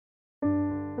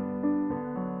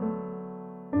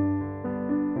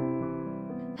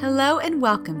Hello and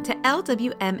welcome to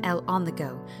LWML On The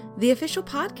Go, the official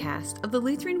podcast of the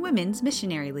Lutheran Women's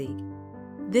Missionary League.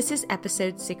 This is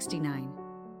episode 69.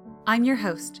 I'm your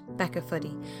host, Becca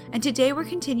Footy, and today we're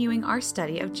continuing our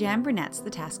study of Jan Burnett's The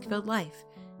Task-Filled Life.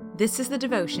 This is the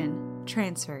devotion,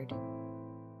 Transferred.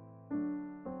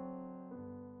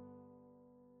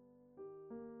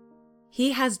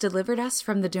 He has delivered us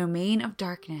from the domain of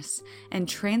darkness and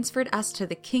transferred us to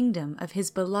the kingdom of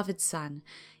his beloved Son,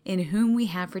 in whom we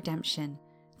have redemption,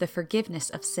 the forgiveness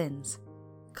of sins.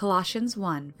 Colossians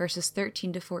 1, verses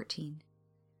 13 to 14.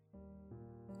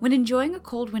 When enjoying a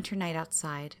cold winter night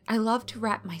outside, I love to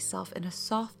wrap myself in a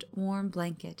soft, warm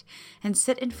blanket and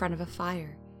sit in front of a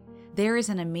fire. There is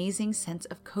an amazing sense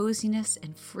of coziness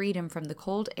and freedom from the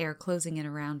cold air closing in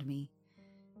around me.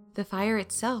 The fire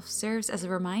itself serves as a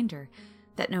reminder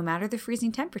that no matter the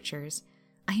freezing temperatures,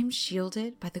 I am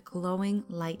shielded by the glowing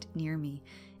light near me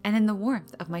and in the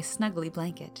warmth of my snuggly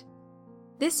blanket.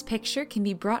 This picture can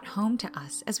be brought home to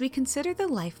us as we consider the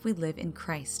life we live in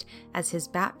Christ as his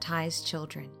baptized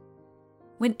children.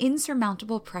 When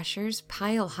insurmountable pressures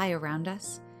pile high around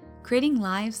us, creating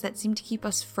lives that seem to keep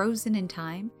us frozen in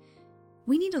time,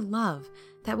 we need a love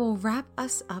that will wrap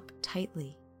us up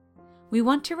tightly. We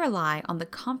want to rely on the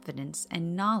confidence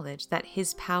and knowledge that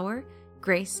his power,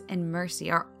 grace, and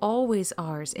mercy are always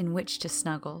ours in which to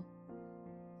snuggle.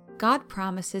 God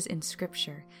promises in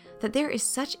Scripture that there is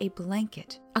such a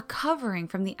blanket, a covering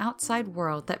from the outside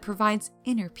world that provides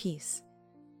inner peace.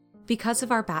 Because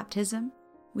of our baptism,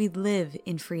 we live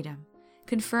in freedom,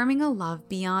 confirming a love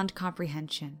beyond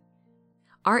comprehension.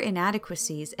 Our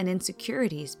inadequacies and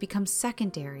insecurities become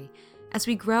secondary as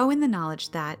we grow in the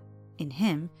knowledge that, in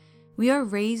him, we are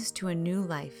raised to a new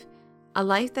life, a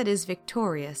life that is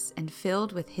victorious and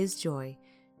filled with his joy,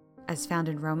 as found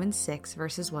in Romans 6,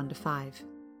 verses 1 to 5.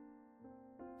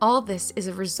 All this is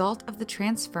a result of the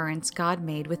transference God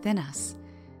made within us,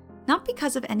 not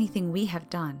because of anything we have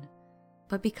done,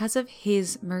 but because of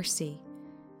his mercy.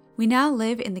 We now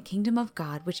live in the kingdom of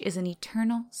God, which is an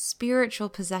eternal, spiritual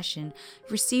possession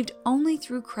received only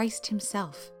through Christ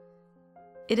himself.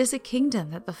 It is a kingdom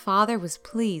that the Father was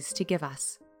pleased to give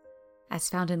us, as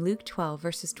found in Luke 12,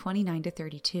 verses 29 to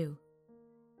 32.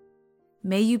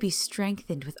 May you be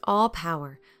strengthened with all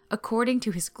power, according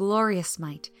to his glorious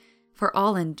might, for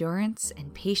all endurance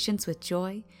and patience with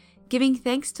joy, giving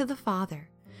thanks to the Father,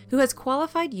 who has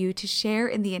qualified you to share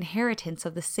in the inheritance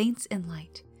of the saints in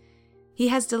light. He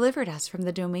has delivered us from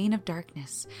the domain of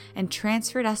darkness and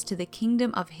transferred us to the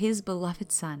kingdom of his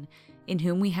beloved Son, in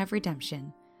whom we have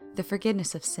redemption, the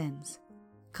forgiveness of sins.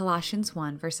 Colossians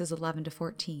 1, verses 11 to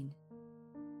 14.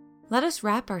 Let us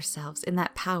wrap ourselves in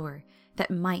that power,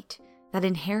 that might, that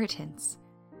inheritance.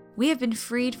 We have been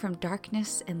freed from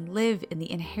darkness and live in the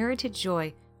inherited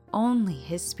joy only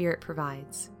his Spirit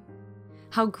provides.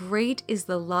 How great is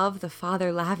the love the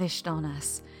Father lavished on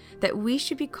us, that we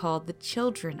should be called the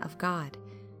children of God,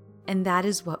 and that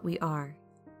is what we are.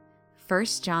 1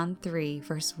 John 3,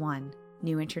 verse 1,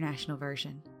 New International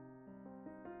Version.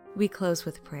 We close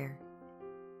with prayer.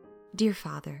 Dear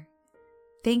Father,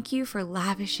 thank you for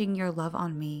lavishing your love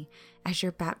on me as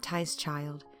your baptized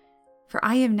child, for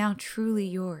I am now truly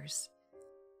yours.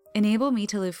 Enable me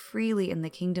to live freely in the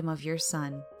kingdom of your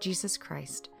Son, Jesus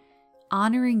Christ,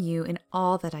 honoring you in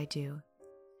all that I do.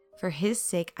 For his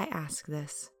sake I ask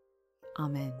this.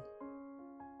 Amen.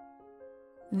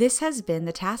 This has been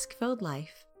The Task-Filled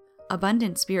Life,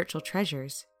 Abundant Spiritual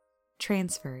Treasures,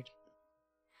 Transferred.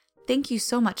 Thank you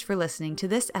so much for listening to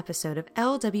this episode of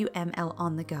LWML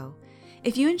On The Go.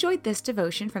 If you enjoyed this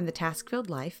devotion from The Task-Filled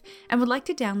Life and would like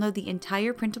to download the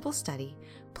entire printable study,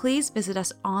 please visit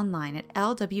us online at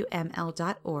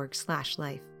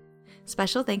lwml.org/life.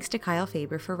 Special thanks to Kyle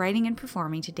Faber for writing and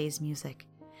performing today's music.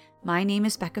 My name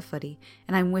is Becca Footy,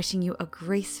 and I'm wishing you a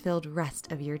grace-filled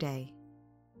rest of your day.